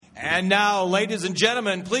And now, ladies and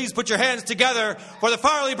gentlemen, please put your hands together for the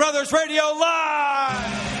Farley Brothers Radio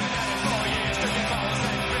Live!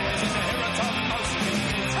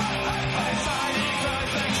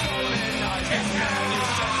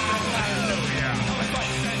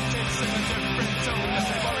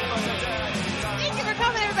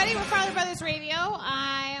 We're Farley Brothers Radio.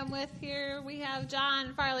 I am with here. We have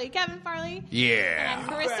John Farley, Kevin Farley. Yeah. And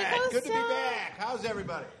Carissa Costa. Good to be back. How's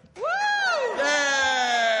everybody? Woo!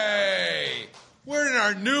 Yay! We're in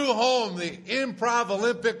our new home, the Improv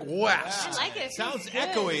Olympic West. I like it. Sounds Feels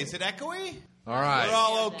good. echoey. Is it echoey? All right. We're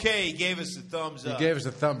all okay. He gave us the thumbs He up. gave us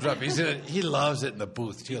a thumbs up. He loves it in the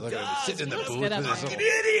booth, too. Look at him. He's sitting in the booth good with up his there.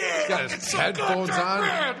 little... He's got his headphones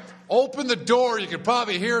on. Open the door. You can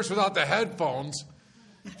probably hear us without the headphones.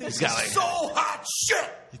 He's got like... So hot shit.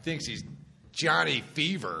 He thinks he's Johnny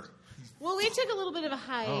Fever. Well, we took a little bit of a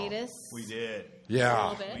hiatus. We did. Yeah.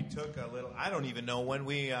 A little bit. We took a little. I don't even know when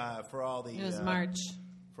we for all the. It was March.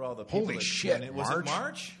 For all the people. Holy that shit, tuned in. Was March? it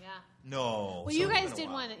March? Yeah. No. Well, So you it's guys been a did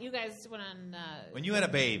while. one. You guys went on. When you had a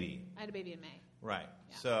baby. I had a baby in May. Right.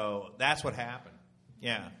 Yeah. So that's what happened.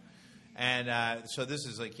 Yeah. And so this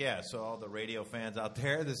is like, so all the radio fans out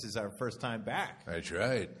there, this is our first time back. That's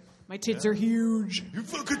right. My tits are huge. Your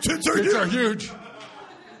fucking tits are Tits are huge.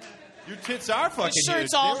 Your tits are fucking Sure, huge.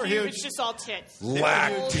 it's all They were huge. huge. It's just all tits.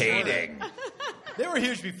 Lactating. They were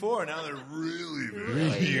huge before. Now they're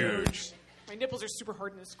really Huge. My nipples are super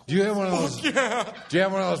hard in this cold. Do you have one of those? Do you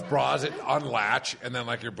have one of those bras that unlatch and then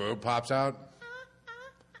like your boob pops out?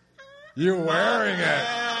 You're wearing it.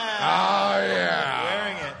 Oh yeah.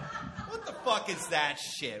 wearing it. What the fuck is that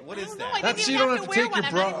shit? What is No, that? I That's didn't so even you don't have have to to wear take one. your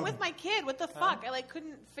I'm not bra- even with my kid. What the fuck? I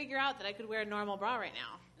couldn't figure out that I could wear a normal bra right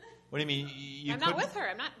now. What do you mean? You I'm not couldn't- with her.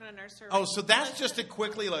 I'm not going to nurse her. Oh, so that's just to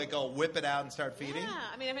quickly whip it out and start feeding? Yeah.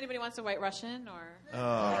 I mean, if anybody wants a White Russian or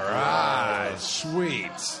All right. Sweet.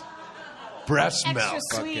 Breast extra milk.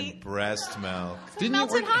 sweet. Fucking breast milk. Didn't you-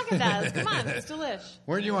 Melted Haagen-Dazs. Come on, it's delish.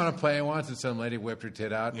 Weren't you on a plane once and some lady whipped her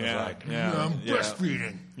tit out and was like, I'm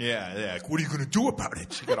breastfeeding. Yeah. Like, what are you going to do about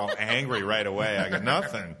it? She got all angry right away. I got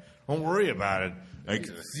nothing. Don't worry about it. I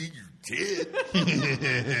can see your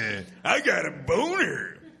tit. I got a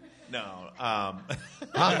boner. No. Oh,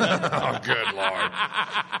 good Lord.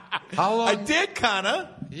 How long? I did kind of.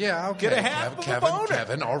 Yeah, okay. Get a half of a boner.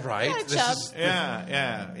 Kevin, all right. Yeah, This chub. is-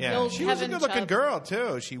 Yeah. old She was a Kevin good-looking Chubb. girl,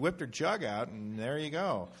 too. She whipped her jug out, and there you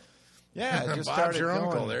go. Yeah, it just Bob's started your going.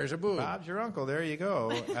 uncle. There's a boob. Bob's your uncle. There you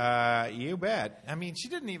go. You bet. I mean, she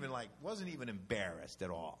didn't even, wasn't even embarrassed at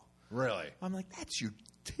all. Really? I'm like, that's your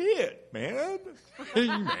tit, man. Hey,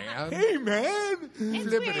 man. Hey, man.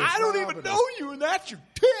 Flip it I don't even know you, and that's your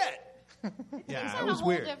tit. It's Yeah, on it a was whole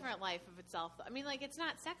weird. different life of itself. I mean, it's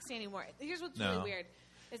not sexy anymore. Here's what's No. really weird: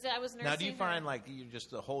 is that I was nursing. Now, do you her. find you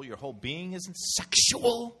just your whole being isn't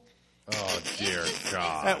sexual? Oh, dear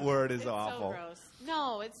God. That word is It's awful. so gross.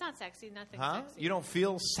 No, it's not sexy. Nothing Huh? sexy. You don't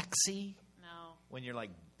feel sexy No. when you're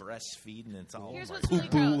breastfeeding? It's all Here's like what's really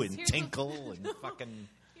poo-poo gross. and Here's tinkle and fucking.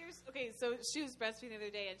 Okay, so she was breastfeeding the other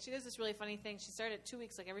day, and she does this really funny thing. She started at 2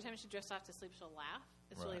 weeks. Like every time she drifts off to sleep, she'll laugh.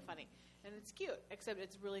 It's really Right. funny, and it's cute. Except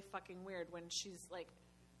it's really fucking weird when she's like,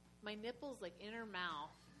 my nipples in her mouth,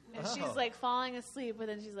 and she's falling asleep, but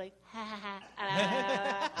then she's like, ha ha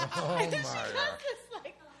ha. Oh, And my she does God.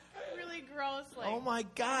 this really gross Oh my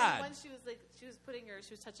And God! when she was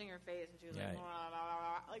touching her face, and she was Yeah. like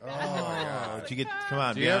Oh, that. my God. Do you get? Come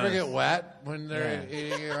on. Do be you ever honest. get wet when they're Yeah.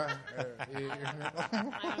 eating your... I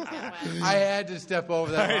don't get wet. I had to step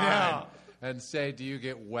over that I line know. and say, do you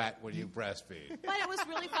get wet when you breastfeed? But it was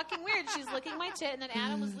really fucking weird. She's licking my tit, and then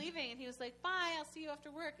Adam was leaving, and he was like, bye, I'll see you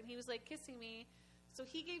after work. And he was kissing me. So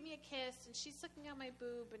he gave me a kiss, and she's sucking on my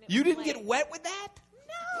boob. And it You was didn't get wet with that?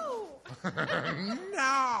 No.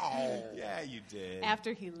 No. Yeah, you did.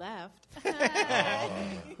 After he left.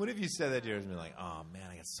 What if you said that to her and be like, "Oh man,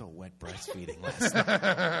 I got so wet breastfeeding last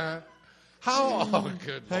night. How? Oh,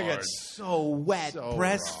 good I Lord. got so wet So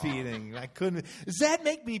breastfeeding. I couldn't. Does that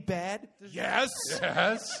make me bad? Yes.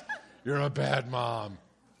 Yes. You're a bad mom.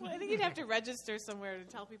 Well, I think you'd have to register somewhere to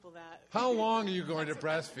tell people that. How long are you going to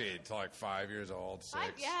breastfeed? Till 5 years old, 6?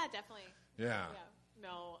 Yeah, definitely. Yeah. Yeah.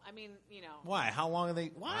 No, I mean, Why? How long are they?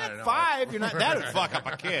 What? I don't know. 5? You're not. That would fuck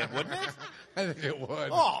up a kid, wouldn't it? I think it would.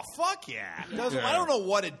 Oh, fuck yeah. It doesn't- Yeah. I don't know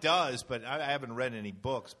what it does, but I haven't read any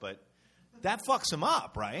books, but that fucks him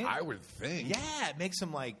up, right? I would think. Yeah, it makes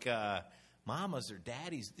him mamas or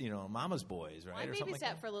daddies, mama's boys, right? I or something babysat like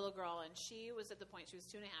that. for a little girl, and she was at the point, she was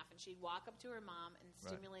 2.5, and she'd walk up to her mom and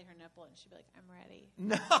stimulate her nipple, and she'd be like, I'm ready.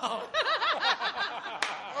 No.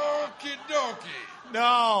 Okie dokie.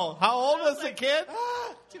 No. How old was the kid?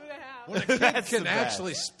 2.5. When a kid That's can the best.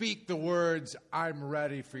 actually speak the words, I'm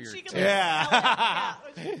ready for your She can tits. Yeah.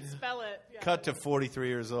 She can spell it. Yeah. Cut to 43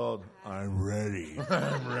 years old. I'm ready.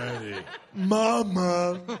 I'm ready.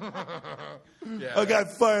 Mama, Yeah. I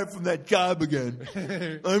got fired from that job again.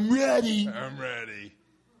 I'm ready. I'm ready.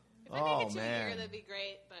 If I make it to a year, that'd be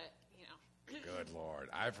great, but, you know. Good Lord.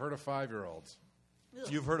 I've heard of 5-year-olds.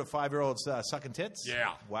 You've heard of 5-year-olds sucking tits? Yeah.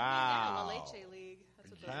 Yeah, Wow. La Leche League. That's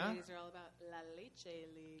what those Huh? ladies are all about. La Leche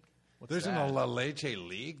League. There's that? a La Leche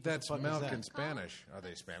League? That's fuck is milk that? in Spanish. Are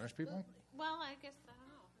they Spanish people? Well, I guess, I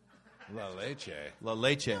don't know. La Leche. La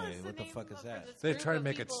Leche. No, it's What the name fuck is of that? this They group try to of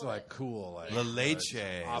make it people like that- cool. Like, La Leche,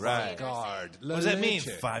 right. Avant-garde. What does that mean?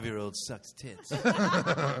 Leche. 5-year-old sucks tits.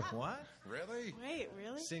 What? Really? Wait,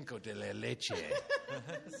 really? Cinco de la leche.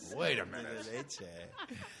 Wait a minute. Leche.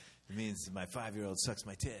 It means my 5-year-old sucks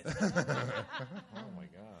my tits. Oh my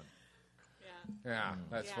god. Yeah. Yeah,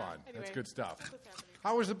 that's Yeah. fun. Anyway, That's good stuff. What's happening?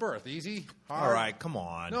 How was the birth? Easy? Hard? All right, come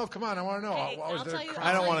on. No, come on. I want to know. Hey, What was I'll the tell you- cry-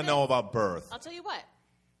 I don't I'll want to tell you know about birth. I'll tell you what.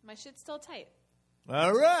 My shit's still tight.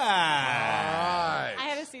 All right. Right. I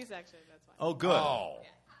had a C-section. That's why. Oh, good. Oh,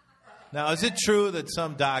 Now, is it true that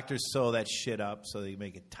some doctors sew that shit up so they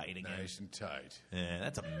make it tight again? nice and tight. Yeah,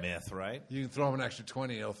 that's a myth, right? You can throw him an extra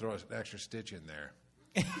 20, he'll throw an extra stitch in there.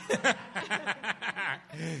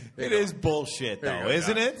 It is bullshit, There you though, go,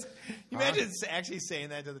 isn't Doc. it? You imagine actually saying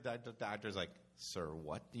that to the doctor. The doctor's like, "Sir,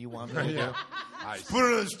 what do you want me to do?" Yeah. I- Put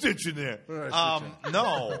another stitch in there. Put another stitch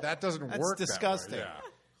No, That doesn't that's work. disgusting. That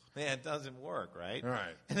way. Yeah, it doesn't work, right?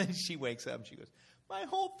 Right. And then she wakes up and she goes, "My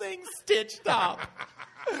whole thing's stitched up."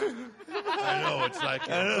 Yeah. I know, it's like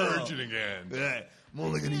I a know. virgin again. Yeah, I'm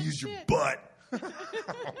only going to use your shit. butt.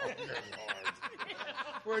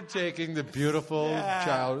 We're taking the beautiful Yeah.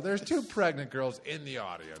 child. There's 2 pregnant girls in the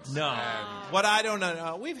audience. No, And- what I don't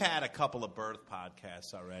know. We've had a couple of birth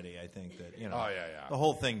podcasts already. I think that Oh, yeah. the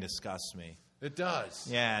whole thing disgusts me. It does.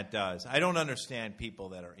 Yeah, it does. I don't understand people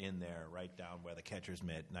that are in there right down where the catcher's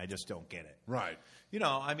mitt, and I just don't get it. Right. You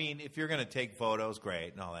know, I mean, if you're going to take photos,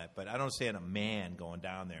 great and all that, but I don't understand a man going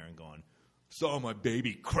down there and going, "Saw my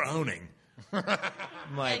baby crowning."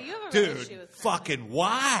 I'm like, you have a real issue dude, with fucking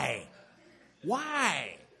why?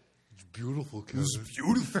 Why? It's beautiful, It was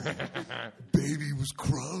beautiful. Baby was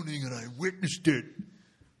crowning, and I witnessed it.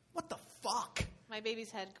 What the fuck? My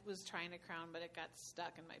baby's head was trying to crown, but it got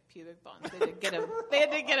stuck in my pubic bones. They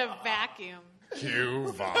had to get a vacuum.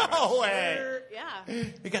 Cute. No way. Yeah.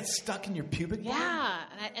 It got stuck in your pubic bone? Yeah.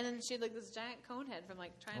 And then she had like this giant cone head from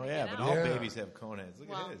like trying Oh, to yeah, get but out. all Yeah. babies have cone heads. Look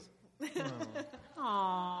Well, at his.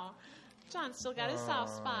 Aw. John still got his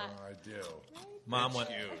soft spot. I do. Mom went.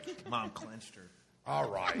 Mom clenched her. All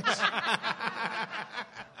right.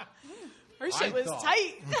 Her shit was thought-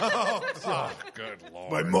 tight. Oh, good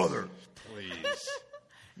Lord. My mother. Please.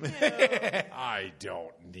 I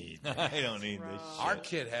don't need that. I don't need this Our shit.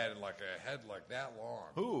 kid had like a head like that long.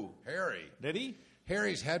 Who? Harry. Did he?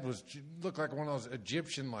 Harry's head was looked like one of those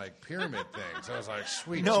Egyptian like pyramid things. I was like,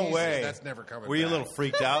 sweet No Jesus, way. that's never coming Were you a back. little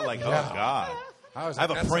freaked out? Like, oh, God. I was I have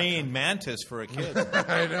like, a that's praying mantis for a kid. not-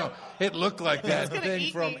 I know. It looked like that gonna thing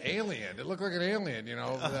eat from me. Alien. It looked like an alien, you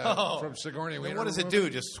know, from Sigourney And Weaver. what does it movie. do?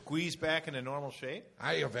 Just squeeze back into normal shape?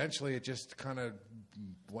 Eventually it just kind of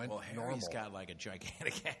went Well, normal. Harry's got like a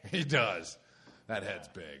gigantic head. He does. That head's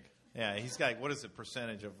big. Yeah, he's got, what is the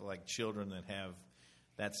percentage of like children that have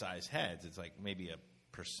that size heads? It's like maybe a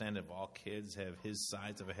 % of all kids have his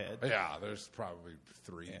size of a head. Yeah, there's probably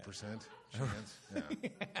 3% chance. Yeah.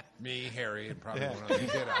 Me, Harry, and probably Yeah. one other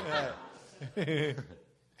kid out there.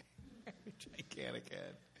 Gigantic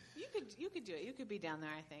head. You could do it. You could be down there,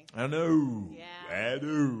 I think. I know. Yeah. I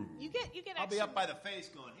know. You get I'll be extra- up by the face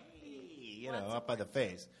going, hey, you know, up by the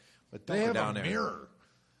face. But don't They go have down a there. mirror.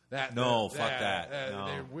 No, fuck that. No.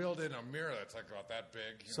 They wheeled in a mirror that's like about that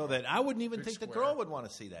big. you So know. that I wouldn't even Big think the square. girl would want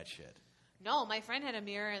to see that shit. No, my friend had a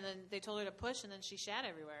mirror, and then they told her to push, and then she shat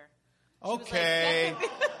everywhere. She was like, Okay.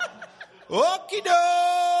 "That's Okie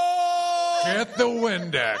doke! Get the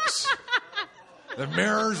Windex. The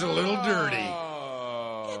mirror's a little dirty.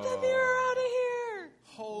 Get the mirror out of here.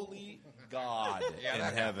 Holy God Yeah, in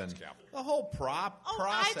that heaven. happens, Cap. The whole process.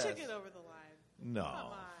 I took it over the line. No,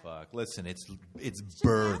 on. fuck. Listen, it's It's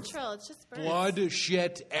birth. natural. It's just birth. Blood,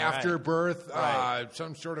 shit after Right. birth, Right.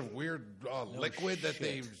 some sort of weird liquid that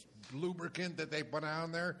they lubricant that they put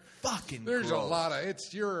on there. Fucking There's gross. a lot of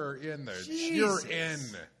you're in the Jesus. you're in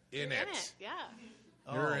You're it. in it. Yeah.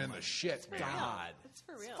 You're Oh in my the shit, man. God. It's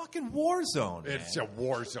for real. Fucking war zone. It's man. a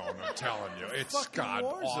war zone, I'm telling you. It's Fucking God,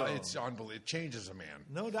 war zone. it's unbelievable. It changes a man.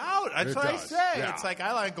 No doubt. That's It what I does. say. Yeah. It's like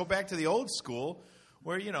I like to go back to the old school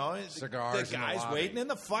where, Cigars the in the guy's lobby. waiting in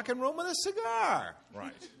the fucking room with a cigar.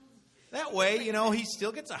 Right. That way, he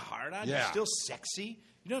still gets a hard on. Yeah. You're still sexy.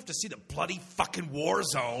 You don't have to see the bloody fucking war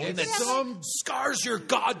zone It's that some- scars your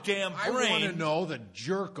goddamn I brain. want to know the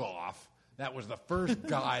jerk off. That was the first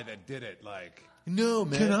guy that did it. Like, No,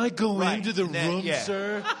 man. can I go Right. into the And then- room, yeah.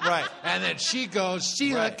 sir? Right. And then she goes,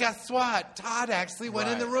 Sheila, Right. guess what? Todd actually went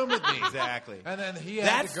in the room with me. Exactly. And then he had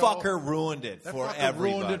That to go. fucker ruined it That for fucker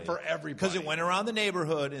everybody. ruined it for everybody. Because it went around the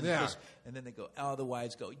neighborhood, and, Yeah. and then they go, the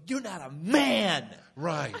wives go, you're not a man.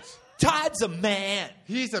 Right. Todd's a man.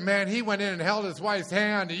 He's a man. He went in and held his wife's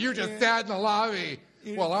hand, and you just sat in the lobby.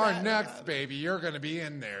 Well, our next baby, you're going to be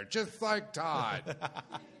in there, just like Todd.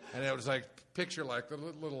 And it was like, picture like the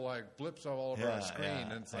little like blips all over our screen.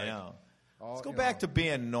 And it's like, I know. all, Let's go you back know, to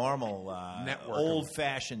being normal, Network.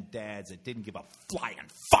 old-fashioned dads that didn't give a flying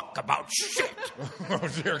fuck about shit. Oh,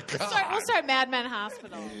 dear God. We'll start Mad Men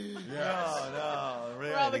Hospital. No,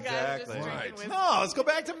 really, Where all the guys are just exactly. drinking Right. whiskey. No, let's go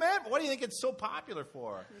back to men. What do you think it's so popular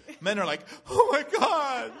for? Men are like, oh my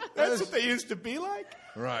God, that's what they used to be like?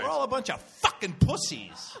 Right. We're all a bunch of fucking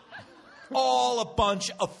pussies. All a bunch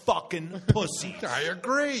of fucking pussies. I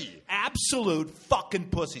agree. Absolute fucking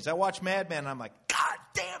pussies. I watch Mad Men and I'm like, God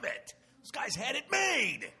damn it. This guy's had it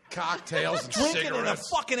made. Cocktails and Drinking in the cigarettes.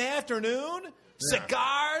 fucking afternoon. Yeah.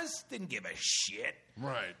 Cigars. Didn't give a shit.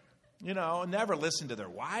 Right. Never listen to their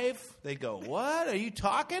wife. They go, what? Are you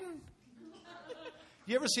talking?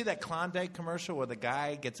 You ever see that Klondike commercial where the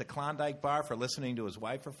guy gets a Klondike bar for listening to his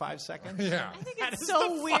wife for 5 seconds? Yeah. I think That it's is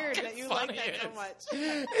so the weird fucking that you like that so funniest.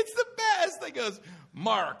 much. It's the best. He goes,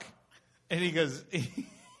 Mark. And he goes,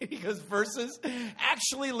 versus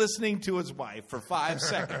actually listening to his wife for 5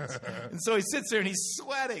 seconds. And so he sits there and he's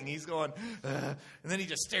sweating. He's going, and then he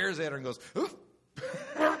just stares at her and goes, "Oof."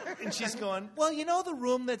 And she's going, well, the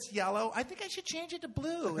room that's yellow, I think I should change it to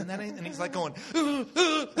blue. And then and he's like going, ooh,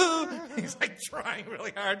 ooh, ooh. He's like trying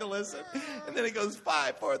really hard to listen. And then he goes,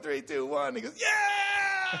 5, 4, 3, 2, 1. He goes,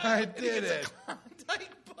 yeah! I And he did gets it. a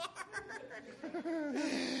Klondike bar.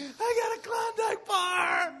 I got a Klondike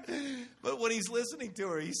bar. But when he's listening to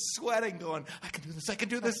her, he's sweating, going, I can do this, I can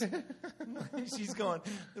do this. And she's going,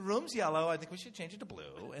 the room's yellow, I think we should change it to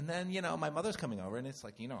blue. And then, my mother's coming over, and it's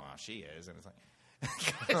like, you know how she is. And it's like,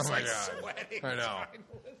 Oh, my God. sweating. I know.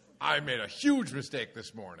 I made a huge mistake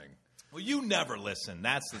this morning. Well, you never listen.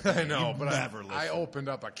 That's the thing. I know, You but never I listen. opened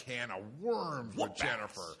up a can of worms with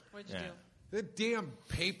Jennifer. What'd you Yeah. do? The damn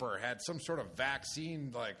paper had some sort of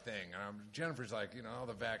vaccine like thing. And Jennifer's like, all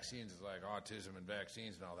the vaccines is like autism and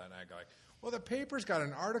vaccines and all that. And I go like, well, the paper's got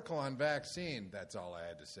an article on vaccine. That's all I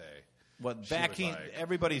had to say. What She was vaccine? like,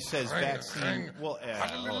 Everybody says vaccine. Well,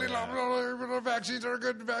 vaccines are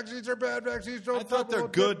good. Vaccines are bad. Vaccines don't. I thought they're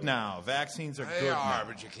good now. Vaccines are They good are, now.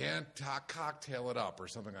 but you can't cocktail it up or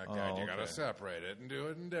something like that. You got to okay. separate it and do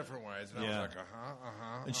it in different ways. And Yeah. I was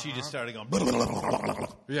like, And she just started going.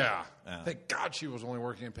 Yeah. Thank God she was only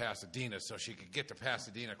working in Pasadena so she could get to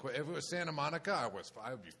Pasadena quick. If it was Santa Monica, I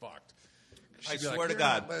would be fucked. I She'd be like, swear to "You're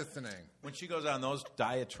God, not listening." when she goes on those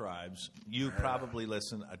diatribes, you probably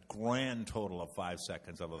listen a grand total of 5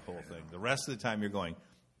 seconds of the whole thing. The rest of the time, you're going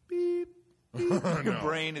beep. beep. Your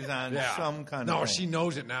brain is on some kind of. No, thing. she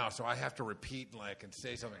knows it now, so I have to repeat and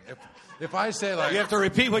say something. If I say like You have to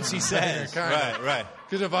repeat what she says. Kinda. Right.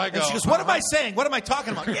 Because if I go, And she goes, "What am I saying? What am I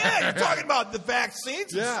talking about?" Yeah, you're talking about the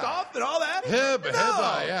vaccines and Yeah. stuff and all that. Hib,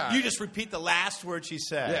 yeah. You just repeat the last word she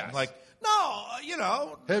said. Yes. Like,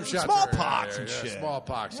 no, Hip shots smallpox are, and yeah, shit.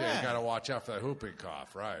 Smallpox, yeah. Yeah. You got to watch out for that whooping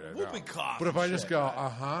cough, right? I know. Whooping cough But if and I just shit,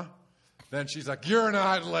 go, then she's like, "You're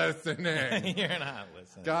not listening." You're not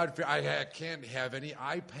listening. God, can't have any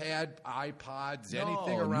iPods,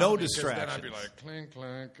 anything around no me, 'cause Then I'd be distractions. like, clink,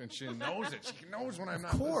 clink, and she knows it. She knows when I'm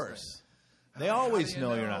not Of course. listening. They How always do you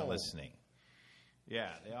know you're not know? listening.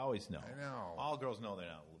 Yeah, they always know. I know. All girls know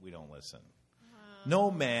we don't listen.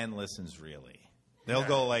 No man listens really. They'll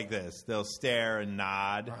go like this. They'll stare and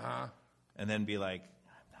nod and then be like,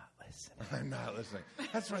 I'm not listening. I'm not listening.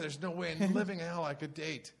 That's right. There's no way in living hell I could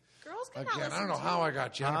date. Girls cannot Again, listen I don't know too. how I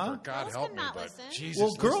got Jennifer. God Girls help me, cannot but listen. Jesus.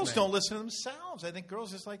 Well, girls listening. don't listen to themselves. I think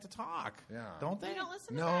girls just like to talk. Yeah. Don't they? They don't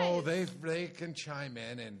listen to No, guys. they can chime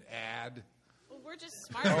in and add. Well, we're just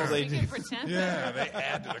smarter. they we do. can pretend. Yeah, they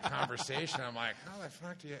add to the conversation. I'm like, how the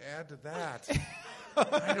fuck do you add to that?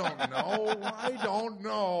 I don't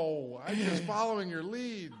know. I'm just following your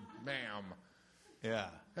lead, ma'am. Yeah.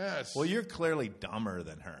 Yes. Well, you're clearly dumber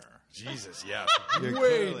than her. Jesus, yes. You Way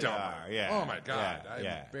clearly dumber. are, yeah. Oh, my God.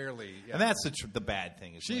 Yeah. I barely. Yeah. And that's the bad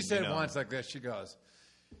thing. Is She when, said once like this, she goes,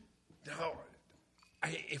 no,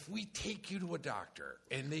 if we take you to a doctor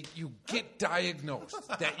and you get diagnosed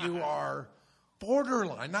that you are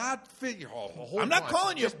borderline, not I'm not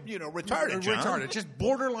calling you, retarded, John. Retarded, just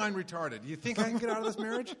borderline retarded. You think I can get out of this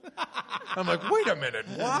marriage? I'm like, wait a minute,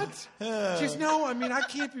 what? She's, no, I mean, I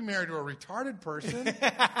can't be married to a retarded person.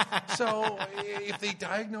 So if they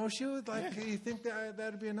diagnose you, like, you think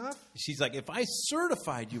that'd be enough? She's like, if I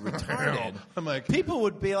certified you retarded, I'm like, people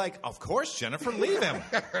would be like, of course, Jennifer, leave him.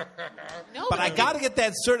 No, But I got to get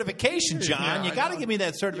that certification, John. Yeah, you got to I know. give me that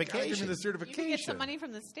you gotta certification. give me the you certification. can get some money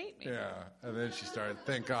from the state, maybe. Yeah, and then she started,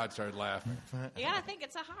 thank God, started laughing. You gotta think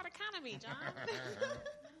it's a hard economy, John.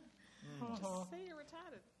 Just say you're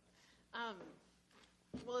retarded.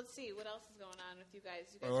 Well, let's see what else is going on with you guys.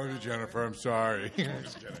 You guys I love you, all Jennifer. I'm sorry. I'm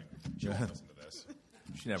just kidding. She won't listen to this.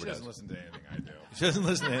 She never She does. doesn't listen to anything I do. She doesn't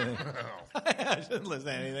listen to anything. She doesn't listen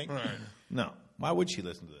to anything. Right. No. Why would she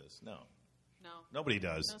listen to this? No. No. Nobody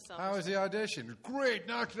does. No selfish. How was the audition? Great,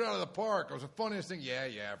 knocked it out of the park. It was the funniest thing. Yeah,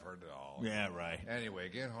 I've heard it all. Yeah, right. Anyway,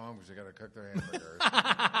 get home because they got to cook their hamburgers.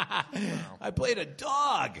 I played a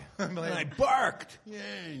dog and I barked.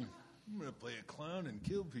 Yay. I'm going to play a clown and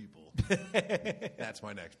kill people. That's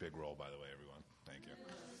my next big role, by the way, everyone. Thank you.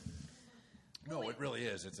 No, it really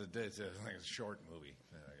is. It's a short movie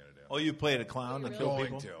that I got to do. Oh, you played a clown and killed Going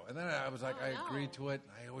people? to. And then I was like, Oh, I no. agreed to it.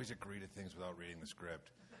 I always agree to things without reading the script.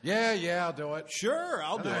 Yeah, I'll do it. Sure,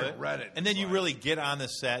 I'll And do I it. read it. And then you Like- really get on the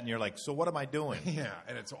set and you're like, so what am I doing? Yeah,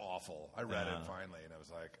 and it's awful. I read Yeah. it finally, and I was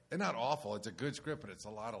like, and not awful. It's a good script, but it's a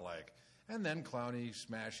lot of like, and then Clowney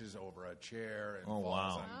smashes over a chair and Oh,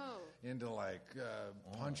 falls wow. into like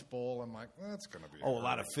punch bowl. I'm like, that's gonna be. Oh, a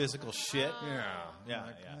lot of physical shit? Yeah, Yeah, I'm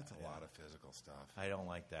like, yeah, that's a lot of physical stuff. I don't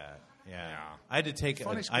like that. Yeah. Yeah. I had to take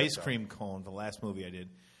Funny an script, ice though. cream cone, the last movie I did,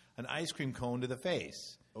 an ice cream cone to the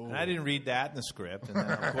face. And I didn't read that in the script. And then,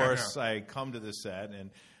 of course, I come to the set, and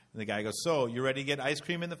the guy goes, so, you ready to get ice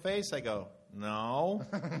cream in the face? I go, no.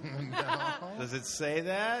 Does it say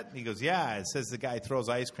that? He goes, yeah, it says the guy throws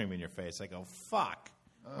ice cream in your face. I go, fuck.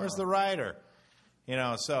 Where's the writer?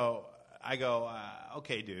 So I go,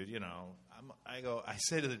 okay, dude, I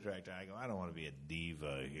say to the director, I go, I don't want to be a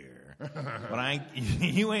diva here. But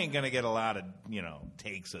you ain't going to get a lot of,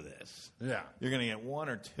 takes of this. Yeah, You're going to get one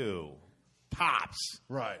or two tops.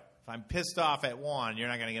 right, If I'm pissed off at one, you're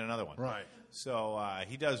not going to get another one. right. So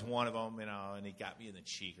he does one of them, and he got me in the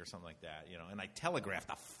cheek or something like that, and I telegraphed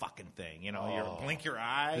the fucking thing, you blink your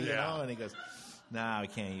eye, Yeah. and he goes, nah, we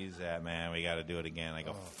can't use that, man. We got to do it again. I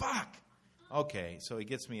go, fuck. Okay, so he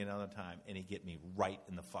gets me another time, and he get me right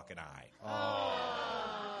in the fucking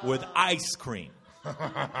eye. With ice cream. Gross.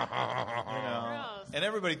 And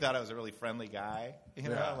everybody thought I was a really friendly guy.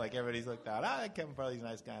 Yeah. Like everybody's like that. Kevin Farley's a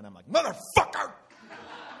nice guy. And I'm like, motherfucker!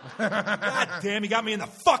 God damn, he got me in the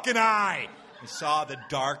fucking eye. I saw the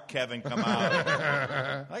dark Kevin come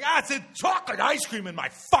out. Like, it's a chocolate ice cream in my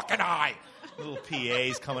fucking eye. Little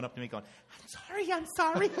PA's coming up to me going, I'm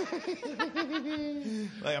sorry.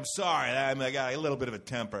 Like, I'm sorry. I got a little bit of a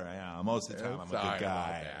temper. Yeah, most of the time, I'm a Sorry good about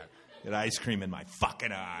guy. that. Get ice cream in my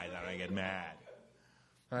fucking eye, then I get mad.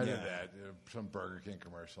 I did Yeah. that. Some Burger King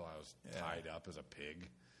commercial. I was tied up as a pig.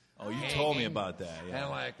 Oh, you told me about that. Yeah. And,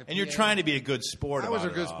 like, the and you're PA trying to be a good sport. I was a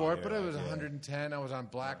about it good all, sport, you but know, it was yeah. 110. I was on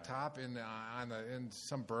Blacktop in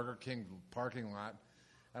some Burger King parking lot,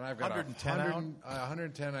 and I've got 110 out?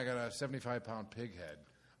 110. I got a 75-pound pig head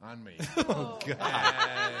on me, Oh, God.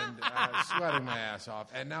 and sweating my ass off.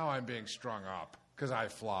 And now I'm being strung up because I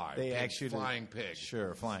fly. They Pig- actually flying pig.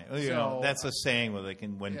 Sure, flying. Well, So- that's a saying where they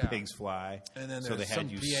can when Yeah. pigs fly. And then so they there's had some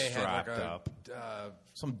you PA strapped had like up. some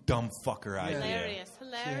Some dumb fucker idea. Hilarious.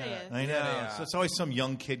 I know. Yeah. So it's always some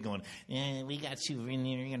young kid going, we got you in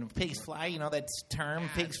here, pigs fly. You know that term,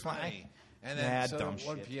 pigs fly. funny. And then Nah, so dumb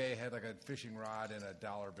one shit. PA had like a fishing rod and a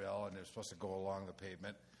dollar bill, and it was supposed to go along the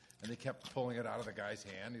pavement. And they kept pulling it out of the guy's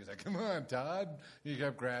hand. He was like, "Come on, Todd!" He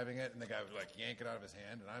kept grabbing it, and the guy would like yank it out of his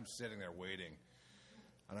hand. And I'm sitting there waiting,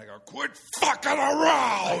 and I go, "Quit fucking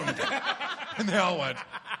around!" And they all went,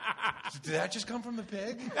 "Did that just come from the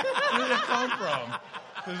pig? Where did it come from?"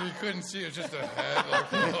 Because we couldn't see. It was just a head like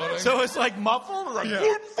floating. So it's like muffled? Like,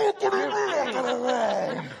 Quit fucking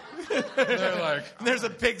around! They're like, And there's a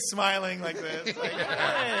pig smiling like this. Like,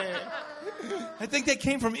 hey. I think that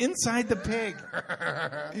came from inside the pig.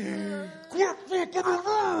 "Quit fucking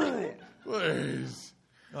around, please."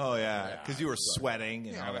 Oh, yeah, because you were sweating.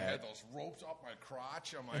 And, Yeah, all I that. had those ropes up my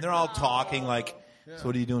crotch. I'm like, And they're all talking like, Yeah. so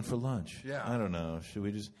what are you doing for lunch? Yeah. I don't know. Should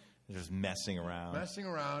we just messing around? messing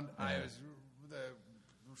around. I was the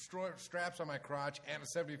straps on my crotch and a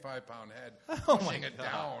 75-pound head pushing it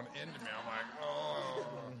down into me. I'm like, oh,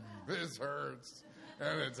 this hurts,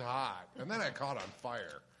 and it's hot. And then I caught on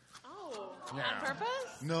fire. Oh, Yeah. on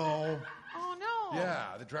purpose? No, Oh no. Yeah,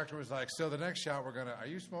 the director was like, so the next shot are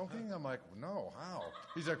you smoking? I'm like, no, how?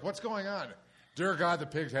 He's like, what's going on? Dear God, the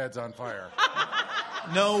pig's head's on fire.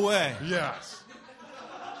 No way. Yes.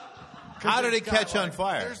 How did it catch on like,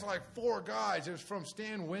 fire? There's like 4 guys. It was from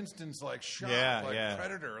Stan Winston's like shop,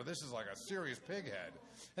 Predator. This is like a serious pig head.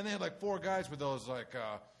 And they had like 4 guys with those like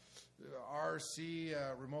RC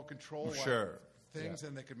remote control things,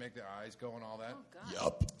 and they could make the eyes go and all that. Oh, God.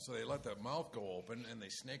 Yup. So they let the mouth go open, and they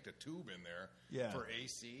snaked a tube in there for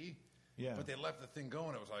AC. Yeah. But they left the thing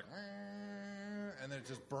going. It was like, and then it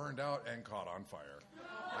just burned out and caught on fire.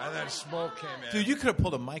 And then smoke came in. Dude, you could have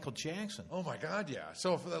pulled a Michael Jackson. Oh my God, yeah.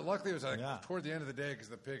 So luckily it was like toward the end of the day because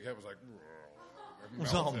the pig head was like it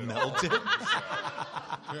was all melted.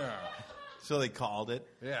 Yeah. So they called it.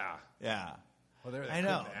 Yeah. Yeah. Well, I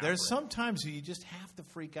know. There's sometimes you just have to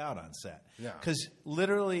freak out on set. Yeah. Because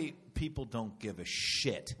literally people don't give a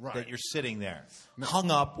shit Right. that you're sitting there hung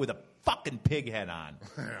up with a fucking pig head on.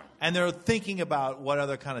 Yeah. And they're thinking about what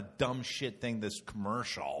other kind of dumb shit thing this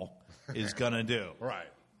commercial is going to do. Right.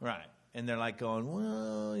 Right. And they're like going,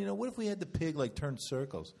 well, what if we had the pig like turn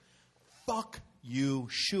circles? Fuck you.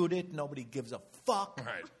 Shoot it. Nobody gives a fuck.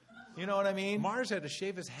 Right. You know what I mean? Mars had to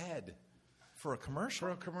shave his head For a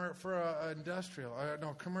commercial? for a industrial,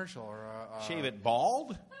 commercial or Shave it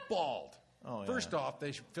bald? bald. Oh, yeah. First off,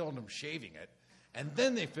 they filmed him shaving it, and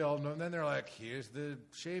then they filmed him. Then they're like, "Here's the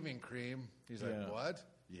shaving cream." He's like, Yeah. "What?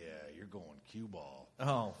 Yeah, you're going cue ball."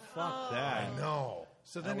 Oh, fuck that. I know.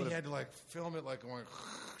 So then he would've- had to like film it like going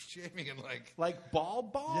shaving and like. Like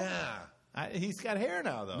bald? Yeah. He's got hair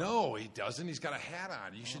now, though. No, he doesn't. He's got a hat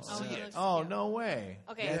on. You should see he it. looks Oh, cute. no way.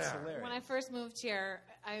 Okay, That's hilarious. when I first moved here,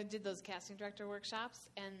 I did those casting director workshops,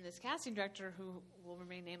 and this casting director, who will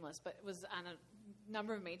remain nameless, but was on a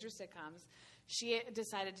number of major sitcoms, she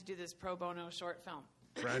decided to do this pro bono short film.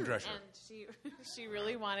 Fran Drescher. And she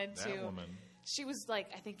really wanted That to. woman. She was like,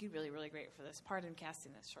 I think you'd be really great for this part in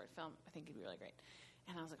casting this short film. I think you'd be really great.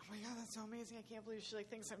 And I was like, oh my God, that's so amazing. I can't believe she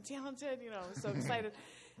thinks I'm talented. I was so excited.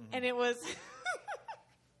 And it was,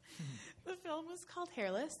 the film was called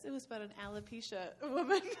Hairless. It was about an alopecia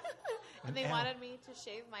woman. And they wanted me to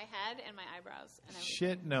shave my head and my eyebrows. And I was,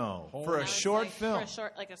 Shit, no. Oh. For I a was short like, film. For a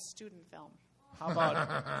short, like a student film. How about,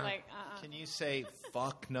 Like, can you say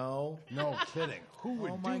fuck no? No kidding. Who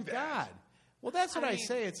would Oh, do my that? God. Well, that's what I mean,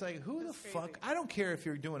 say. It's like, who the it's crazy. fuck? I don't care if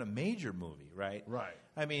you're doing a major movie, right? Right.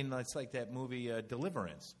 I mean, it's like that movie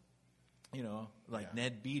Deliverance. Like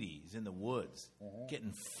Ned Beatty's in the woods,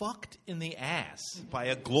 getting fucked in the ass by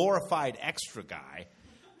a glorified extra guy.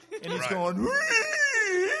 And he's Right. going,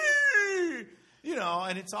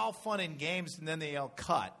 and it's all fun and games, and then they all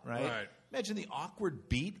cut, right? Right. Imagine the awkward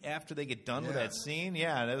beat after they get done with Yeah. that scene.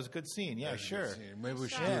 Yeah, that was a good scene. Yeah, That's a sure. good scene. Maybe we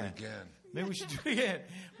should do Yeah. it again. Maybe we should do it again.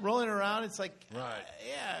 Rolling around, it's like, Right.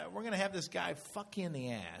 yeah, we're going to have this guy fuck you in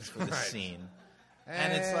the ass for this Right. scene.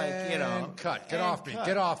 And it's like, And cut. Get and off me. cut.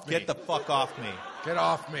 Get off me. Get the fuck off me. Get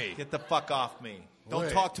off me. Get the fuck off me. Don't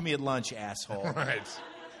Wait. talk to me at lunch, asshole. Right.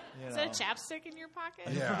 is that a chapstick in your pocket?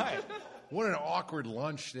 Yeah. Right. What an awkward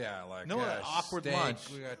lunch. Yeah, like No, an awkward steak, lunch.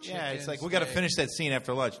 We got Yeah, it's chicken, like, we got to steak. finish that scene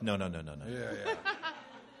after lunch. No. Yeah.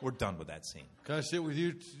 We're done with that scene. Can I sit with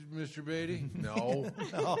you, Mr. Beatty? No.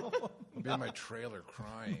 No. I'll be in my trailer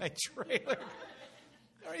crying. My trailer.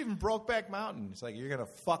 Or even Brokeback Mountain. It's like, you're going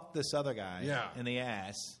to fuck this other guy Yeah. in the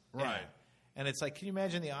ass. Right. Yeah. And it's like, can you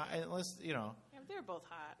imagine unless, Yeah, they're both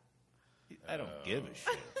hot. I don't give a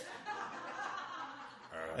shit.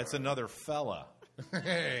 That's another fella.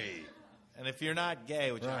 Hey. And if you're not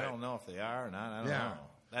gay, which I Right. don't know if they are or not, I don't Yeah. know.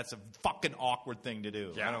 That's a fucking awkward thing to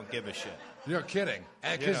do. Yeah. I don't give a shit. You're kidding.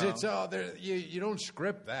 Because You know. it's all there. You don't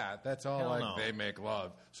script that. That's all Hell like no. they make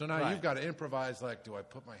love. So now Right. you've got to improvise like, do I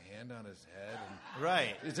put my hand on his head? And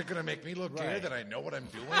Right. is it going to make me look gay Right. that I know what I'm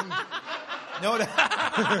doing? No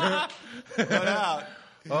doubt. No doubt.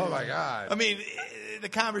 Oh, my God. I mean, the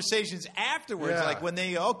conversations afterwards, Yeah. like when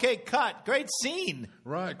they, okay, cut, great scene.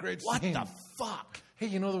 Right. Great What scene. the fuck? Hey,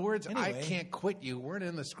 you know the words, I Anyway. can't quit you, weren't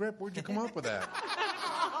in the script. Where'd you come up with that?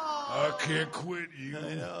 I can't quit you.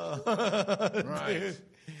 I know. Right.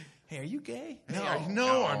 Hey, are you gay? No,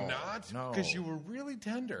 I'm not. No. Because you were really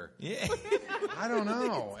tender. Yeah. I don't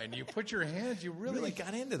know. And you put your hands, you Really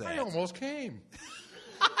got into that. I almost came.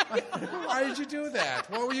 Why did you do that?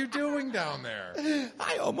 What were you doing down there?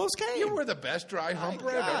 I almost came. You were the best dry humper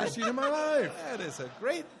I've ever God. seen in my life. That is a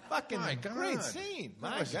great fucking My God. great scene.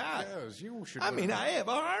 That My was- God. you should I mean, I have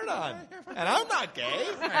a heart on, and I'm not gay.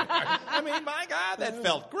 I mean, my God, that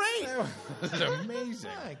felt great. That was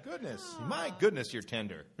amazing. My goodness, you're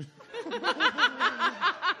tender.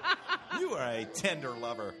 You are a tender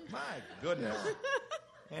lover. My goodness.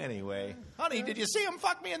 Anyway, honey, did you see him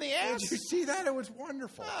fuck me in the ass? Did you see that? It was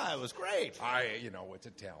wonderful. Ah, it was great. It's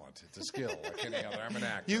a talent. It's a skill like any other. I'm an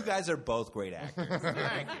actor. You guys are both great actors.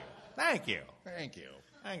 Thank you. Thank you. Thank you.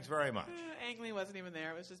 Thanks very much. Ang Lee wasn't even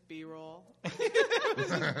there. It was just B-roll.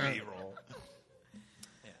 B-roll.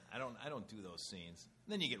 Yeah, I don't do those scenes.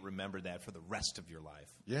 Then you get remembered that for the rest of your life.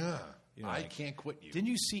 Yeah. You know, I like, can't quit you. Didn't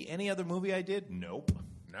you see any other movie I did? Nope.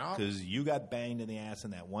 No. Because you got banged in the ass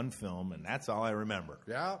in that one film, and that's all I remember.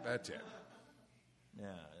 Yeah, that's it. Yeah,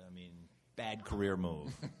 I mean, bad career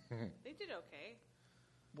move. They did okay.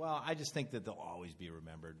 Well, I just think that they'll always be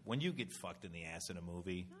remembered. When you get fucked in the ass in a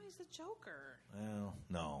movie, No, he's the Joker. well,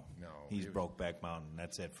 no. No, He's he- Brokeback Mountain.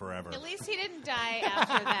 That's it forever. At least he didn't die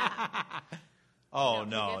after that. Oh,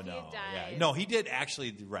 No, no, if he no. had Yeah. died- No, he did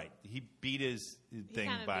actually, right. He beat his thing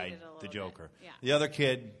kinda by beat it a little the bit. Joker. Yeah. The other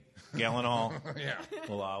kid, Gyllenhaal, Yeah.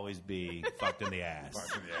 will always be fucked in the ass.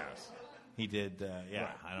 Fuck in the ass. He did,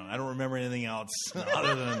 I don't remember anything else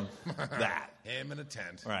other than that. Him in a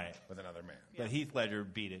tent. Right. With another man. But Heath Ledger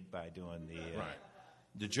beat it by doing the Right.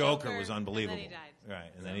 the Joker Joker, was and then unbelievable. he died.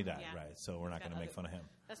 Right, and then he died. Yeah. Right, so we're not Got going to make other- fun of him.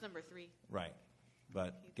 That's number 3. Right,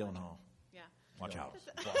 but Gyllenhaal, Yeah. watch out.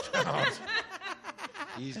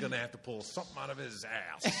 He's going to have to pull something out of his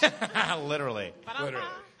ass. Literally, Ba-dum-ba.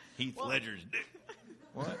 Heath Ledger's dick.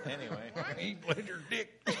 What? Anyway, Heath Ledger's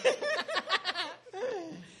dick.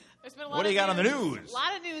 There's been a lot What do of you got on the news? news? A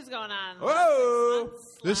lot of news going on. Whoa!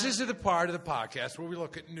 This is the part of the podcast where we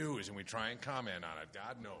look at news and we try and comment on it.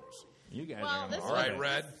 God knows. You guys Well, are this going All was- right,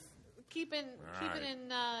 Red. Keeping right. in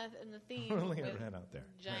the theme Look at with Red out there.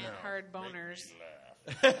 giant hard boners.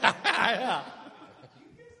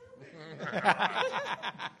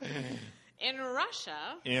 In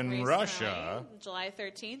Russia, recently, July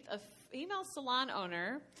 13th, a female salon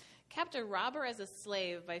owner kept a robber as a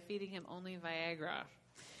slave by feeding him only Viagra.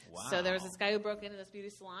 Wow. So there was this guy who broke into this beauty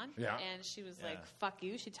salon, Yeah. and she was Yeah. like, "Fuck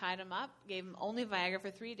you." She tied him up, gave him only Viagra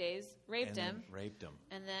for 3 days, raped him. Raped him.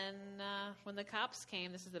 And then when the cops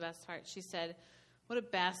came, this is the best part, she said, "What a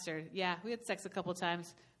bastard. Yeah, we had sex a couple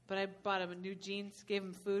times, but I bought him new jeans, gave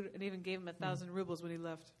him food, and even gave him 1,000 rubles when he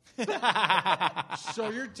left." So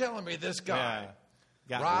you're telling me this guy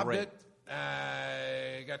Got robbed raped.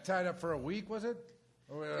 it, got tied up for a week, was it?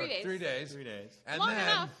 Or, 3 days. 3 days. 3 days. And Long then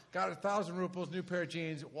enough. got 1,000 rubles, new pair of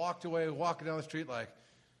jeans, walked away, walking down the street like,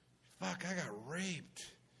 fuck, I got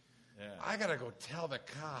raped. Yeah. I got to go tell the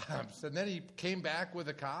cops. And then he came back with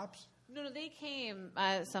the cops? No, they came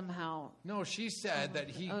somehow. No, she said that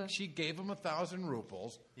she gave him 1,000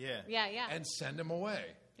 rubles Yeah. Yeah. and sent him away.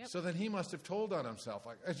 Yep. So then he must have told on himself,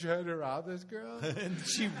 like, I tried to rob this girl. And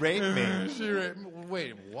she raped me. She raped me.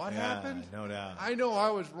 Wait, what happened? No doubt. I know I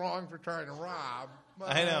was wrong for trying to rob.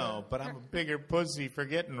 But I know, but I'm a bigger pussy for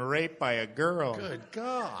getting raped by a girl. Good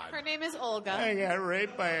God. Her name is Olga. I got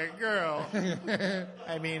raped by a girl.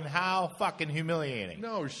 I mean, how fucking humiliating.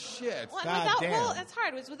 No shit. Well, God damn. well, it's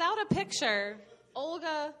hard. It was without a picture.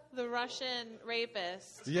 Olga, the Russian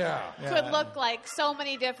rapist, Yeah. could look like so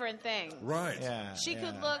many different things. Right. Yeah. She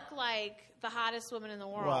could look like the hottest woman in the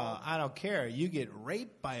world. Well, I don't care. You get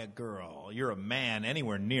raped by a girl. You're a man,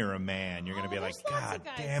 anywhere near a man. You're going to be like, there's lots God of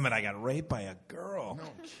guys. damn it, I got raped by a girl.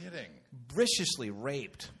 No kidding. Viciously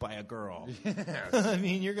raped by a girl. I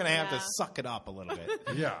mean, you're going to have to Yeah. suck it up a little bit.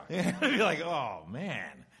 Yeah. You're going to be like, oh, man.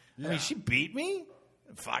 I Yeah. mean, she beat me,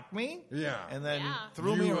 fucked me, Yeah. and then Yeah.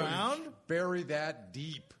 threw me around. Bury that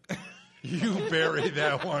deep. You bury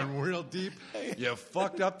that one real deep. You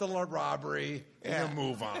fucked up the robbery and you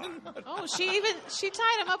move on. Oh, she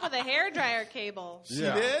tied him up with a hairdryer cable. She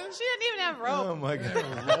Yeah. did? didn't even have rope. Oh, my God.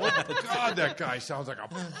 God, that guy sounds like a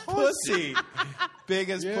Pussy.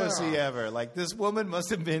 Biggest Yeah. pussy ever. Like, this woman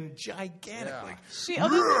must have been gigantic. Yeah. Like, She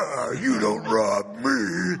you don't rob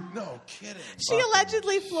me. No kidding. She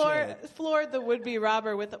allegedly floored the would-be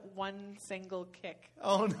robber with one single kick.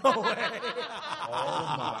 oh, no way.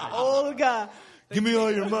 Olga. Give me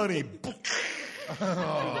all your money.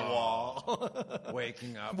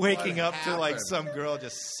 Waking up. Waking What up to like happened? some girl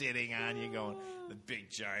just sitting on you going, the big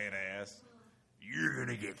giant ass. You're going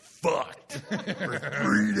to get fucked for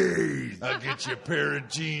 3 days. I'll get you a pair of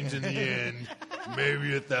jeans in the end.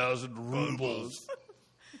 Maybe 1,000 rubles.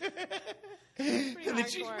 And then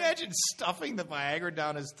she hardcore. imagine stuffing the Viagra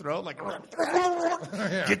down his throat like,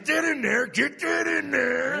 Yeah. get that in there, get that in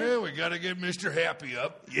there. Yeah, we got to get Mr. Happy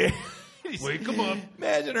up. Yeah. Wake him up.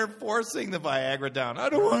 Imagine her forcing the Viagra down. I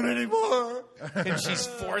don't want any more. And she's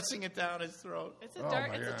forcing it down his throat. It's a dark.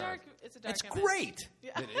 my It's a God. dark. It's a dark. It's image. great.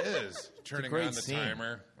 It is. Turning great on the scene.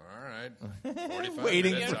 timer. All right. 45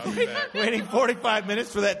 Waiting minutes. for- I'll be back. Waiting 45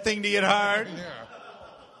 minutes for that thing to get hard. Yeah.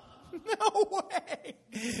 No way.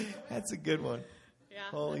 That's a good one. Yeah.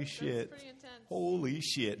 Holy that's shit. pretty intense. Holy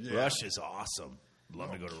shit. Yeah. Russia's awesome.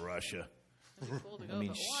 Love to go to Russia. It'd be cool to go, I mean,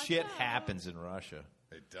 but watch shit out. happens in Russia.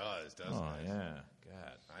 It does, doesn't Oh, it? yeah.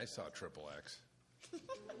 God. I saw Triple X.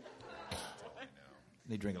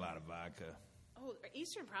 They drink a lot of vodka. Oh,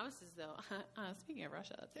 Eastern Promises, though. Speaking of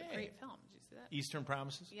Russia, that's a great film. Did you see that? Eastern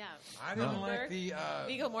Promises? Yeah. I didn't No. like the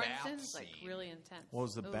Viggo bath Mortensen's like scene. really intense. What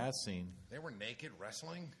was the Ooh. bath scene? They were naked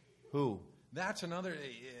wrestling. Who? That's another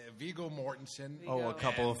Viggo Mortensen. Oh, a Viggo.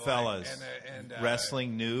 couple of And, fellas. like, and,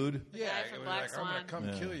 Wrestling nude? The Yeah, guy it from was Black like, I'm going Swan. to come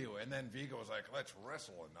Yeah. kill you. And then Viggo was like, let's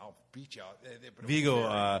wrestle and I'll beat you out. But it was Viggo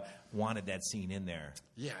very- wanted that scene in there.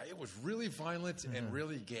 yeah, it was really violent and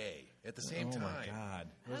really gay at the same Oh, time. my God.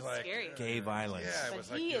 It was That's like, scary. Gay violence. Yeah, it But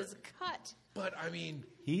was like he you're- is cut. But I mean,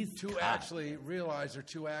 He's to cut. actually realize they're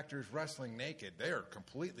two actors wrestling naked. They are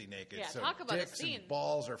completely naked. Yeah, so talk about a dicks scene. and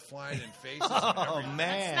balls are flying in faces. and Oh, everything.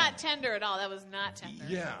 man. That's not tender at all. That was not tender.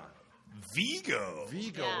 Yeah. Viggo.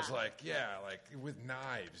 Viggo Yeah. was like, like with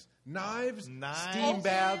knives, steam Open.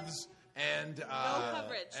 baths, and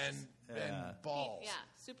coverage. and Yeah. balls. Yeah,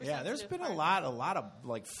 super Yeah, there's sensitive been a part. lot of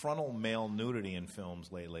like frontal male nudity in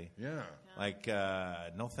films lately. Yeah. Like,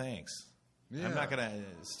 no thanks. Yeah. I'm not going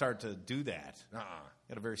to start to do that.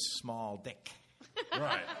 Got a very small dick.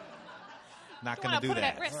 Right. Not Don't going to wanna do put it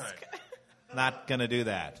at that. risk. Right. Not going to do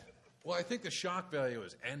that. Well, I think the shock value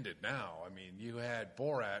has ended now. I mean, you had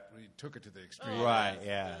Borat, we took it to the extreme. Oh, Right, that's-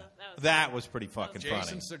 yeah. was- That was pretty fucking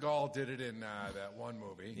Jason funny. Segal did it in that one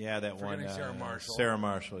movie. Yeah, that one. Forgetting Sarah Marshall. Sarah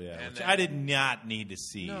Marshall, yeah. And Which then- I did not need to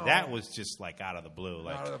see. No. That was just like out of the blue.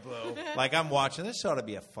 Like, Out of the blue. like I'm watching this ought to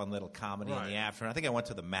be a fun little comedy in Right. the afternoon. I think I went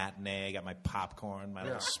to the matinee, I got my popcorn, my Yeah.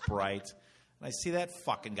 little Sprite, and I see that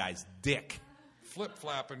fucking guy's dick. Flip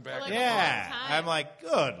flapping back. Like and a Yeah. long time. I'm like,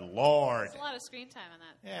 good Lord. There's a lot of screen time on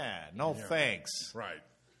that. Yeah, no thanks. forth. Right.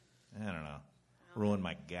 I don't know. Ruined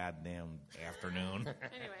my goddamn afternoon.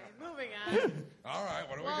 Anyway, moving on. All right,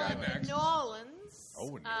 what do we Well, got in next? New Orleans.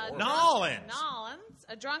 Oh, in New uh, Orleans. Nolans. Nolans.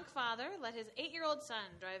 A drunk father let his 8-year-old son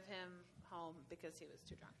drive him home because he was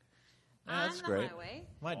too drunk. Yeah, that's on the great. highway.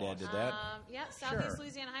 My dad did that. Yeah, Southeast Sure.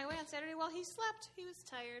 Louisiana Highway on Saturday while he slept. He was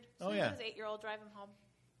tired. So Oh, he yeah. let his 8-year-old drive him home.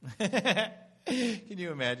 Can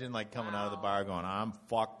you imagine like coming out of the bar going, I'm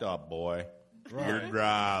fucked up, boy. You're Right.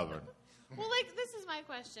 driving. Well, like, this is my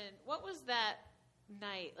question. What was that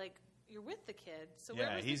night? Like, you're with the kid. So where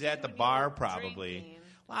Yeah, was he's kid at the when you bar were probably. drinking?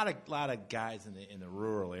 A lot of guys in the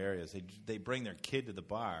rural areas, they bring their kid to the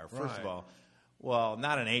bar. First Right. of all, well,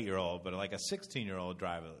 not an 8-year-old, but like a 16-year-old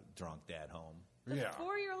drive a drunk dad home. The Yeah.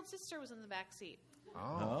 4-year-old sister was in the back seat.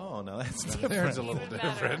 Oh, no, that's different. There's a little Even better.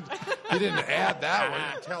 different. You didn't add that one.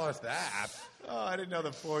 You didn't tell us that. Oh, I didn't know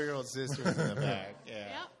the 4-year-old sister was in the back. Yeah.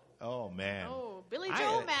 Yep. Oh man. Oh, Billy I-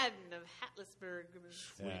 Joe Madden of Hattiesburg.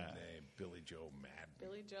 Sweet Yeah. name, Billy Joe Madden.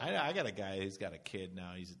 Billy Joe. I got a guy who's got a kid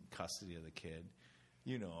now. He's in custody of the kid.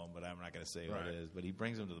 You know him, but I'm not going to say what Right. it is. But he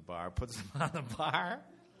brings him to the bar, puts him on the bar.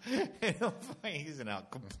 And he's an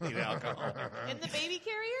complete alcoholic. In the baby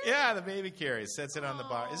carrier? Yeah, the baby carrier sets it on the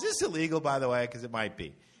bar. Is this illegal, by the way? Because it might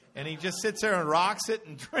be. And he just sits there and rocks it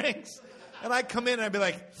and drinks. And I come in and I'd be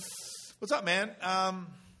like, "What's up, man? I'm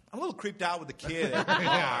a little creeped out with the kid at the bar.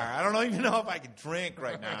 I don't even know if I can drink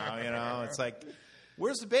right now. You know, it's like,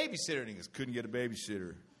 where's the babysitter?" And he goes, "Couldn't get a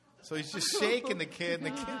babysitter." So he's just shaking the kid, and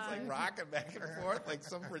the kid's like rocking back and forth like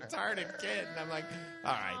some retarded kid. And I'm like,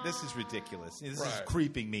 all right, this is ridiculous. This is Right.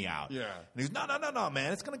 creeping me out. Yeah. And he's, no,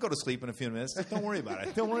 man. It's going to go to sleep in a few minutes. Don't worry about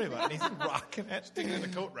it. Don't worry about it. And he's rocking it. Sticking in the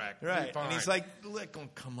coat rack. Right. Fine. And he's like, look,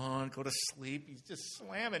 going, come on, go to sleep. He's just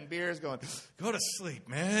slamming beers going, go to sleep,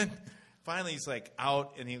 man. Finally, he's like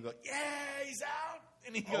out, and he'll go, yeah, he's out.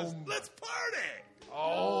 And he goes, let's party.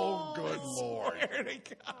 oh, good Lord. Swear to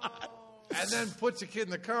God. And then puts the kid in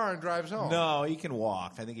the car and drives home. No, he can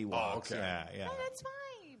walk. I think he walks. okay. Yeah. Oh, that's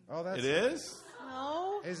fine. Oh, that's It is?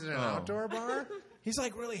 No. Is it an outdoor bar? He's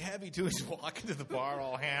like really heavy, too. He's walking to the bar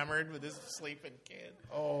all hammered with his sleeping kid.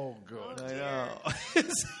 Oh, good. I know.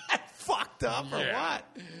 Is that fucked up or Yeah. what?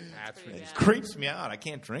 That's pretty ridiculous. bad. Creeps me out. I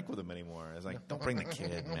can't drink with him anymore. I was like, don't bring the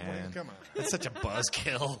kid, man. Come on. That's such a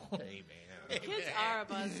buzzkill. Hey, man. Kids are a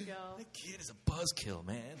buzzkill. That kid is a buzzkill,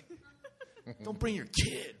 man. Don't bring your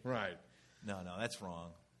kid. Right. No, that's wrong.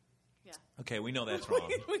 Yeah. Okay, we know that's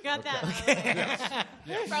wrong. We got that.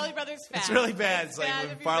 Farley Brothers fat. It's really bad. It's like bad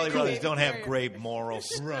when if you Farley bring a Brothers baby don't have carrier. great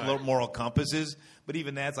moral compasses, but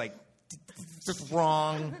even that's like just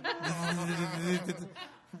wrong.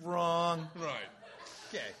 Wrong. Right.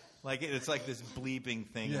 Okay. Like it's like this bleeping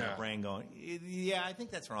thing in the Yeah. brain going, yeah, I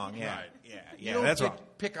think that's wrong. Yeah, Right. yeah, You yeah, don't that's pick, wrong.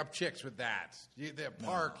 pick up chicks with that. The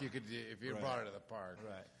park, you could, if you brought her to the park.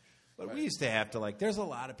 Right. But we used to have to, like, there's a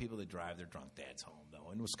lot of people that drive their drunk dads home, though,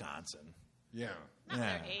 in Wisconsin. Yeah. Not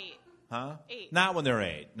Yeah. they're 8. Huh? 8. Not when they're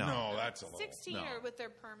 8. No. No, that's a little. 16 No. or with their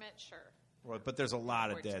permit, sure. Well, but there's a lot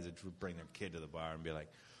of 14. dads that would bring their kid to the bar and be like,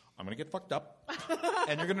 I'm going to get fucked up,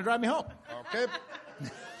 and you're going to drive me home. Okay.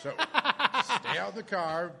 So stay out in the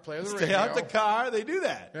car, play the radio. Stay out the car. They do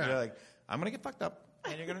that. Yeah. They're like, I'm going to get fucked up,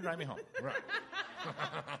 and you're going to drive me home. Right.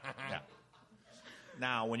 Yeah.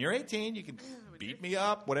 Now, when you're 18, you can beat me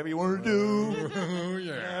up, whatever you want to do.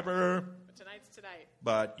 Yeah. Whatever. But tonight's tonight.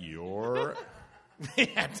 But you're...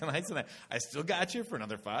 yeah, tonight's tonight. I still got you for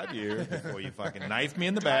another 5 years before you fucking knife me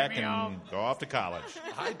in the back and go off to college.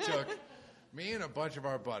 Me and a bunch of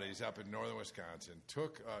our buddies up in northern Wisconsin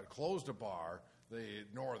closed a bar, the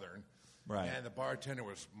Northern, Right. and the bartender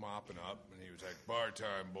was mopping up, and he was like, "Bar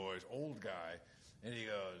time, boys." Old guy, and he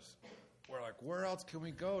goes, "We're like, where else can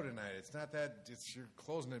we go tonight? It's not that you're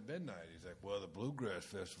closing at midnight." He's like, "Well, the Bluegrass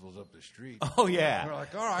Festival's up the street." Oh, yeah. And we're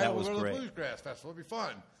like, "All right, That we'll was go to great. the Bluegrass Festival. It'll be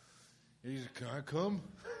fun." He's like, "Can I come?"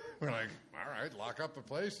 We're like, "All right, lock up the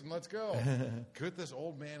place and let's go." Put this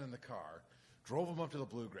old man in the car. Drove him up to the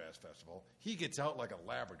Bluegrass Festival. He gets out like a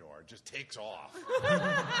Labrador, just takes off.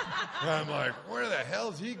 And I'm like, where the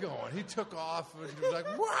hell's he going? He took off and he was like,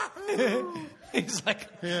 "Wah!" He's like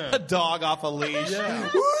a dog off a leash. Yeah.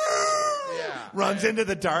 Woo! Yeah. Runs into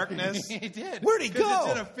the darkness. He did. Where'd he go? Because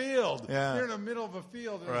it's in a field. Yeah. You're in the middle of a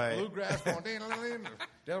field. And Right. Bluegrass going,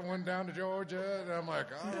 that went down to Georgia. And I'm like,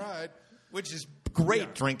 all right. Which is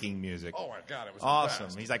great drinking music. Oh, my God. It was Awesome. the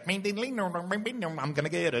best. He's like, I'm going to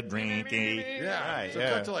get a drinky. Yeah. Right, So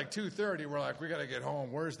yeah. cut to like 2:30. We're like, we got to get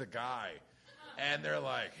home. Where's the guy? And they're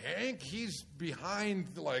like, Hank, he's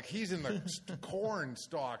behind, like, he's in the corn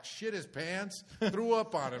stalk, shit his pants, threw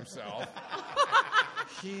up on himself.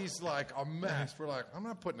 He's like a mess. We're like, I'm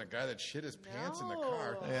not putting a guy that shit his pants in the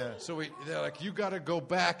car. Yeah. So they're like, you got to go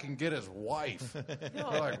back and get his wife. We're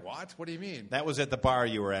like, what? What do you mean? That was at the bar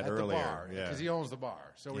you were at At earlier. the bar, Yeah. because he owns the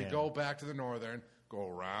bar. So we Yeah. go back to the Northern, go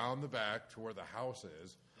around the back to where the house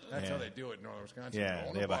is. That's Yeah. how they do it in Northern Wisconsin. Yeah, You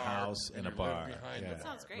own they have a bar, house and a you live bar. behind Yeah. the That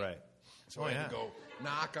bar. sounds great. Right. So I had to go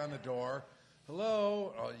knock on the door.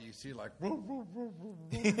 Hello. Oh, you see, like,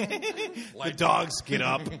 The dogs get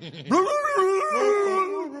up.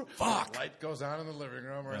 fuck. Light goes on in the living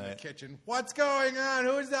room or in the Right. kitchen. What's going on?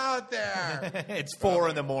 Who's out there? It's 4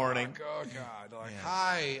 in the morning. Oh God! Like,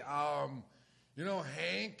 hi. You know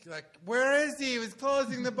Hank? Like, where is he? He was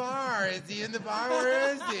closing the bar. Is he in the bar?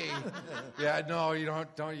 Where is he? Yeah, no, you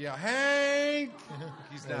don't yell, Hank.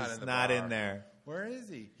 He's not It's in the not bar. in there. Where is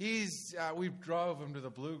he? He's. We drove him to the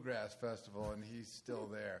Bluegrass Festival, and he's still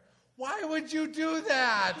there. Why would you do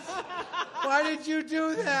that? Why did you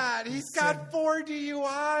do that? He's got 4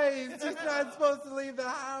 DUIs. He's not supposed to leave the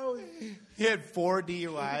house. He had 4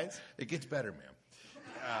 DUIs. It gets better,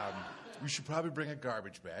 ma'am. We should probably bring a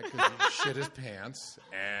garbage bag because he shit his pants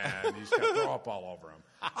and he's got throw up all over him.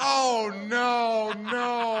 Oh,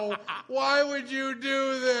 no. Why would you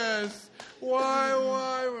do this? Why?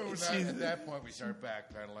 At that point, we start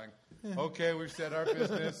backpedaling. Okay, we've said our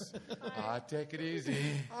business. Take it easy.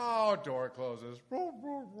 Oh, door closes.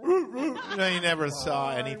 You never saw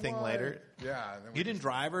anything Why? later. Yeah. and then we You didn't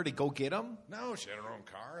drive her to go get him? No, she had her own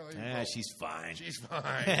car. She's fine. She's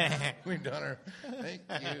fine. We've done her. Thank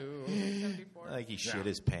you. 74. Like he shit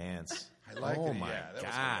his pants. I liked oh it. my Yeah, that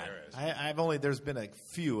was God! hilarious. There's been a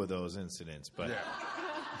few of those incidents, but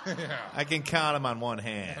Yeah. I can count them on one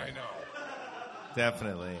hand. I know.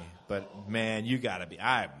 Definitely. But man, you gotta be.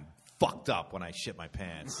 I'm fucked up when I shit my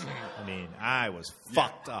pants. I mean, I was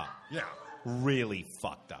fucked up. Yeah. Really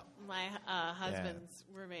fucked up. My husband's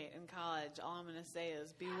roommate in college, all I'm going to say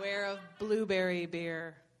is beware of blueberry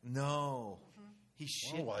beer. No. He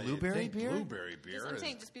shit well, blueberry you'd think beer? Blueberry beer I'm is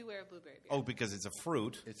saying just beware of blueberry beer. Oh, because it's a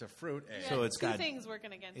fruit. it's a fruit. And So it's two got- things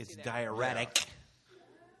working against It's you there. diuretic.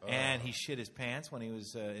 And he shit his pants when he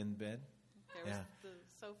was in bed. There was yeah. the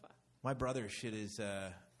sofa. My brother shit his...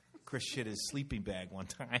 Chris shit his sleeping bag one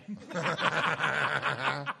time.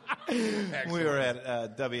 We were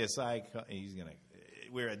at WSI.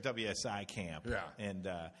 We were at WSI camp. Yeah. And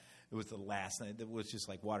it was the last night. It was just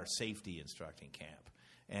like water safety instructing camp.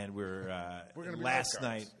 And we're gonna be last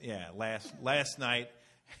lifeguards. night. Yeah, last night,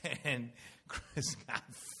 and Chris got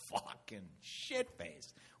fucking shit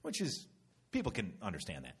faced, which is people can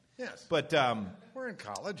understand that. Yes. But we're in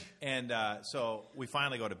college. and so we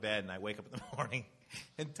finally go to bed, and I wake up in the morning,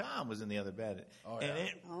 and Tom was in the other bed, and yeah.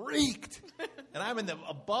 it reeked. And I'm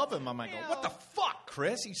above him. I'm like, what the fuck,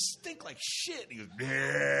 Chris? You stink like shit. He goes,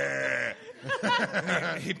 yeah.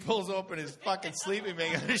 He pulls open his fucking sleeping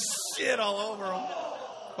bag, and there's shit all over him.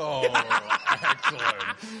 Oh, excellent.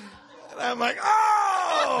 And I'm like,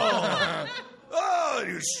 oh,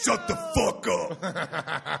 you shut the fuck up.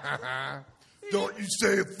 Don't you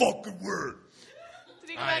say a fucking word. Did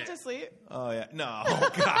he go back to sleep? Oh, yeah. No. Oh,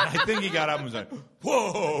 God. I think he got up and was like,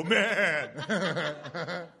 whoa, man.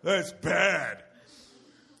 That's bad.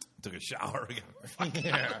 Took a shower again.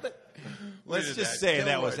 Yeah. Let's just say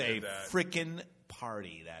that was a freaking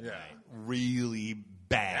party that night. Really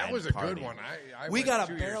bad. That was a party. good one. We went got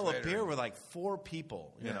 2 a years barrel of later. beer with like 4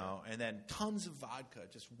 people, you know, and then tons of vodka,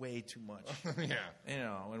 just way too much. Yeah. You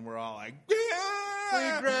know, and we're all like, We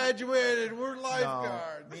yeah! graduated. We're No,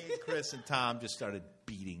 lifeguards. me, Chris, and Tom just started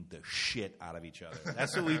beating the shit out of each other.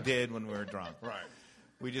 That's what we did when we were drunk. Right.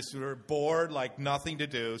 We were bored, like nothing to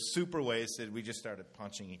do, super wasted. We just started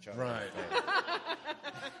punching each other. Right.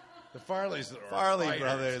 The Farleys are Farley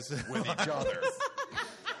fighters brothers. with each other.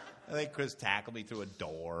 I think Chris tackled me through a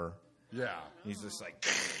door. Yeah. He's just like,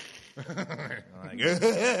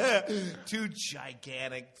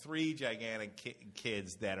 like 3 gigantic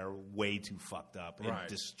kids that are way too fucked up and Right.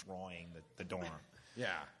 destroying the dorm. Yeah.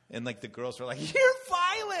 And like the girls were like, "You're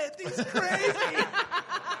violent. These are crazy.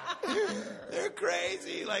 They're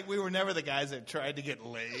crazy." Like we were never the guys that tried to get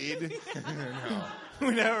laid. No.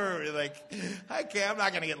 We never were like, "Okay, I'm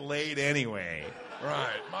not going to get laid anyway." Right.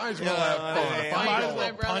 Might as You well know, have fun. I If I might go- as well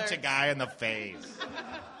My brother. punch a guy in the face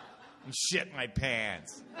and shit my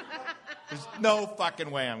pants. There's no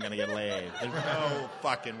fucking way I'm going to get laid. There's no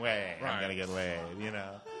fucking way I'm Right. going to get laid, you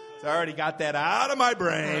know. So I already got that out of my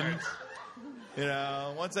brain. Right. You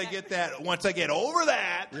know, once I get over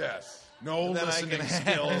that, Yes. No Then I listening can-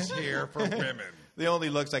 skills here for women. the only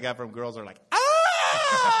looks I got from girls are like,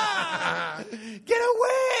 "Ah! Get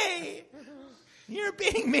away! You're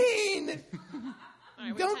being mean! All right, we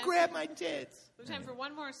have Don't time grab my tits!" We have time for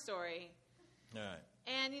one more story. All right.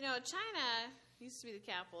 And, you know, China used to be the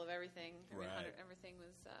capital of everything. Right. Everything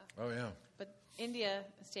was... Oh, yeah. But India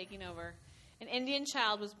is taking over. An Indian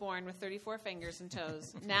child was born with 34 fingers and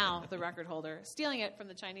toes. Now the record holder, stealing it from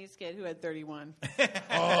the Chinese kid who had 31.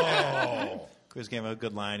 Oh. Chris came up with a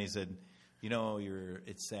good line. He said, "You know,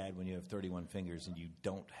 it's sad when you have 31 fingers and you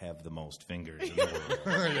don't have the most fingers in the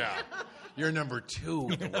world." Yeah. You're number 2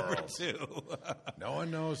 in the world. Too. No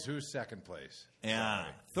one knows who's second place. Yeah.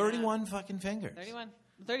 31 fucking fingers. 31.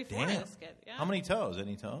 34 Damn. this kid. Yeah. How many toes?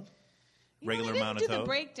 Any toes? You know, Regular I didn't amount do of the toes?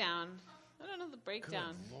 breakdown. I don't know the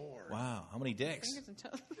breakdown. Wow. How many dicks? Fingers and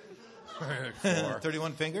toes. 4.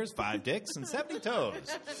 31 fingers, 5 dicks, and 70 toes.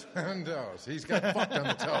 7 toes. He's got fucked on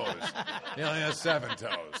the toes. He only has 7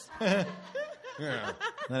 toes. Yeah. And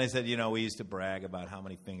then I said, you know, we used to brag about how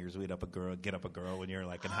many fingers we'd get up a girl when you were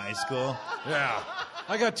like in high school. Yeah.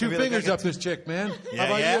 I got 2 Maybe like fingers I got up this chick, man. Yeah, How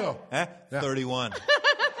about yeah? you? Huh? Yeah. 31.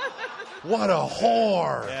 What a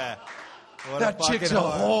whore. Yeah. What That fucking chick's a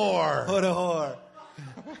whore. What a whore.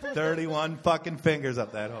 31 fucking fingers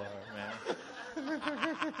up that whore, man.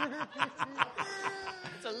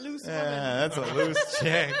 It's a loose woman. Yeah, that's a loose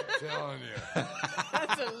chick. I'm telling you.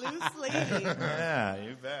 That's a loose lady. Yeah,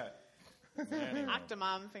 you bet.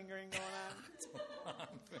 Octomom fingering going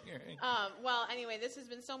on. Well, anyway, this has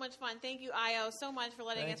been so much fun. Thank you, Io, so much for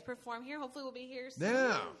letting us perform here. Hopefully we'll be here soon.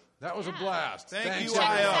 Yeah. That was a Yeah. blast. Thank Thanks, you,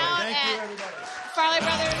 everybody. Io. Out Thank you, at everybody. Farley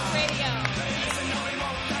Brothers Radio.